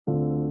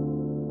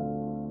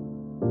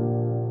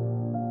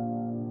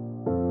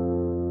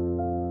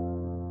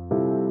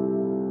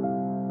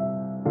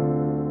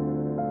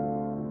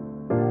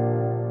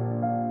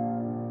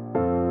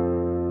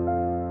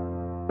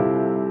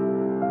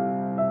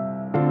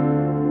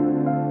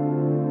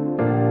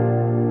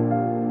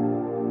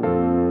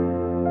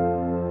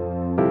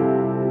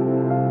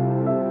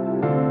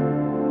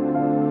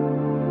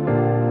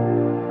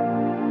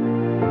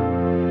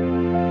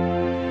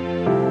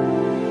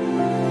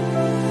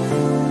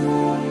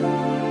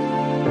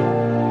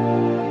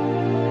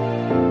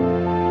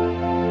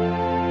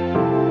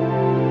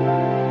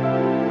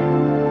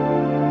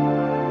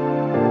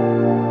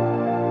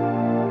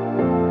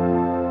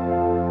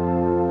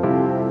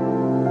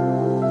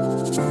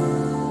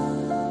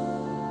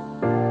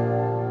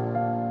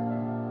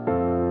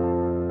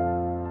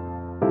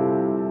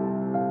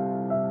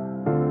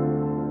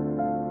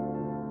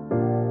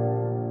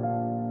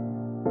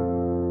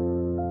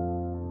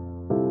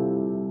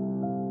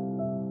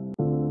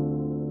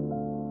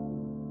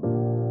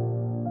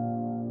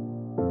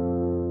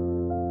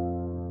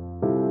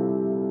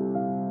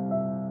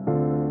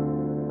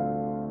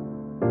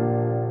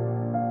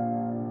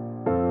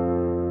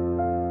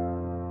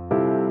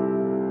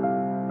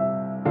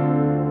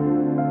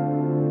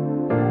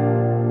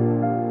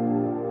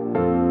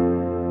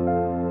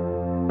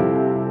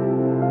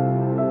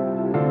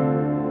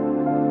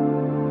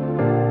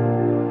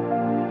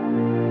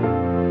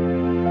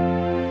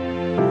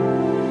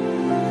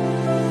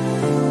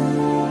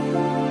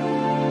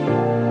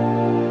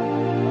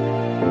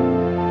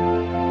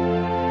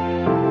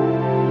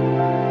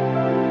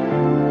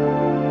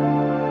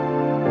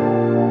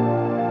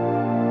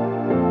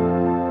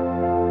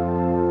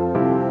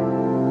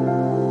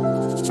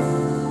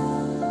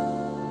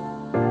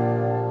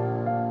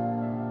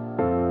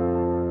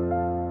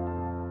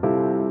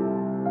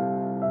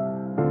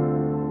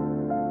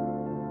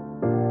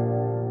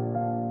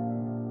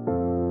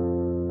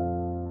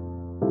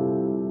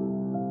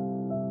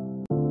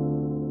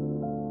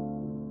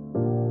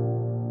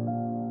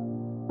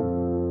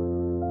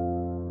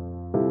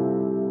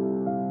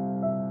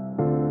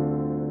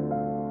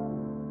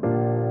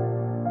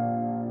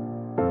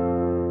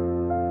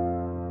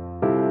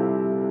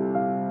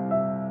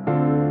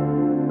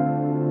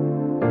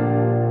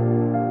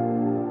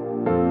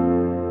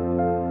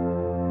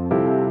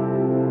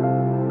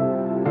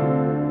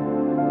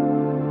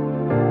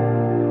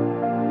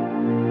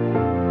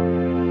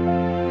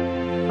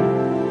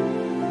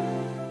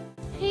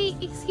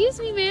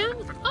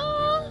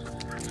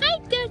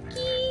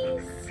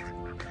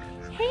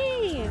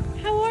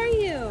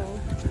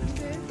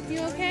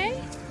okay?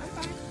 I'm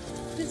fine.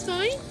 It's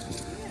fine?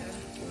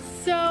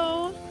 Yeah.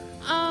 So,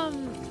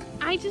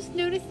 I just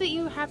noticed that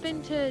you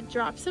happened to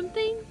drop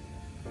something.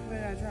 What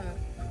did I drop?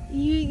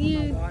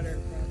 You My water,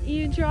 bro.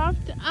 you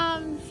dropped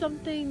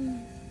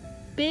something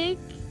big,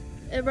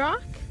 a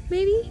rock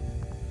maybe?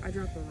 I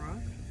dropped a rock?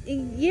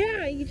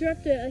 Yeah, you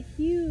dropped a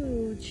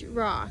huge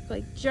rock,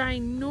 like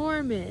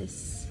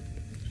ginormous.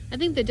 I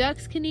think the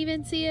ducks can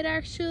even see it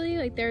actually.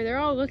 Like they're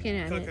all looking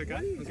at it.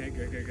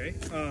 Okay, great.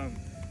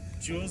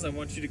 Jules, I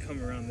want you to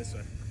come around this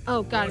way.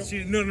 Oh, got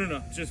it.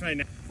 No, just right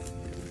now.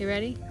 You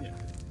ready? Yeah.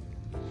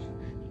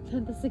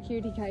 The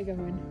security guy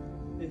going.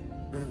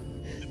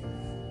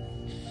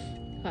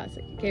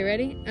 Classic. Okay,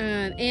 ready?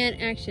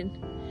 And action.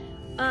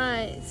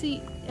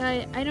 See,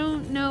 I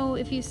don't know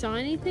if you saw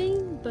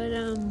anything, but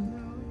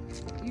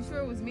You sure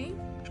it was me?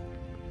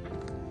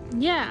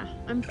 yeah,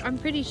 I'm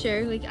pretty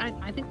sure. Like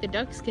I think the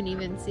ducks can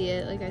even see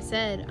it. Like I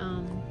said,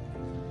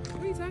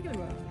 What are you talking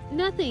about?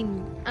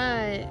 nothing.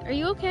 Are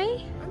you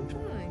okay? I'm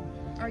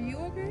fine. Are you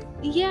okay?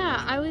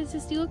 Yeah, I was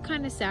just. You look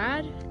kind of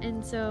sad,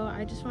 and so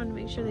I just wanted to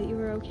make sure that you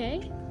were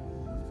okay.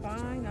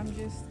 Fine. I'm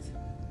just,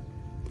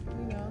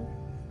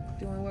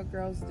 doing what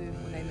girls do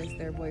when they miss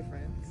their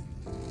boyfriends.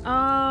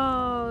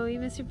 Oh, you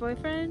miss your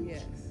boyfriend?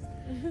 Yes.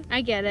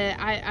 I get it.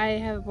 I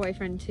have a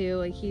boyfriend too.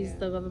 Like he's Yeah.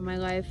 the love of my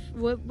life.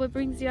 What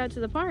brings you out to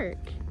the park?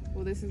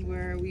 Well, this is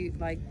where we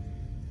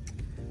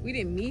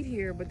didn't meet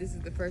here, but this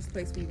is the first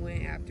place we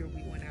went after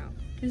we went out.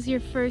 This is your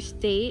first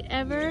date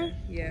ever?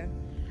 Yeah.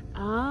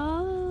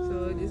 Oh.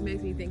 So it just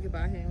makes me think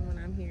about him when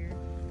I'm here.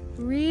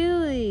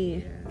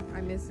 Really? Yeah.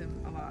 I miss him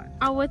a lot.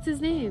 Oh, what's his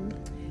name?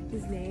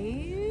 His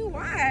name?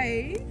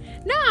 Why?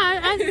 No,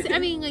 I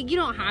mean, like, you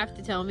don't have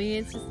to tell me.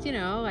 It's just,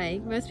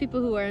 like, most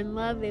people who are in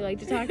love, they like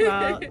to talk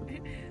about.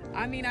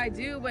 I mean, I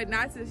do, but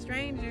not to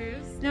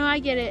strangers. No, I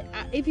get it.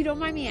 If you don't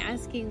mind me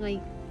asking,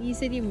 like, you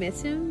said you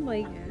miss him?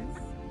 Like, Yes.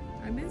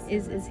 I miss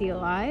him. is he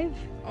alive?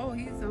 Oh,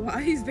 he's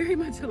alive. He's very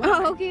much alive.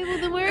 Oh, okay. Well,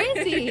 then where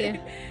is he?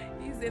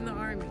 He's in the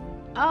army.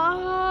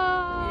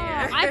 Oh,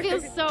 Yeah. I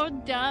feel so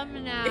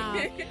dumb now.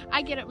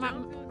 I get it. Don't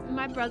feel dumb.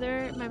 My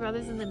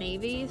brother's in the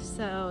Navy,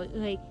 so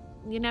like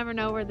you never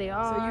know where they So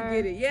are.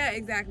 you get it. Yeah,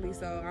 exactly.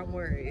 So I'm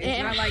worried. It's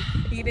Yeah. not like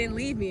he didn't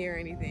leave me or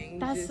anything. He's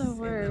That's just the in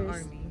the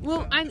worst. army.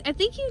 Well, So I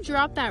think you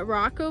dropped that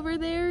rock over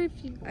there. If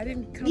you, I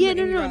didn't come yeah, with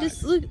no, any no, rocks.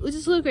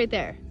 just look right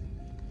there.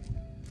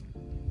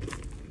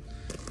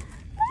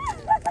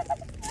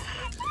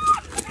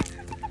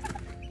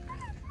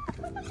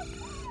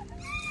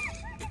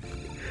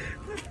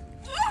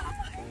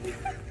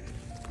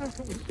 I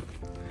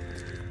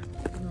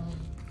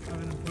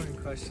have an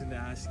important question to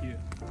ask you.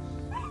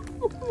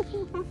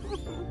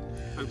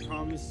 I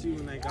promised you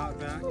when I got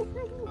back,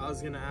 I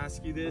was gonna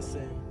ask you this,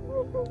 and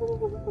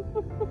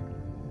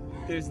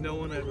there's no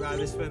one I'd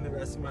rather spend the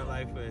rest of my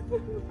life with.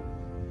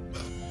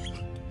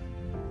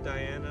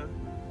 Diana,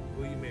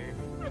 will you marry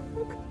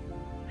me?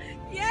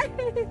 Yes.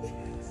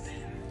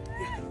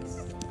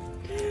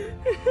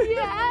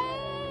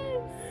 Yes.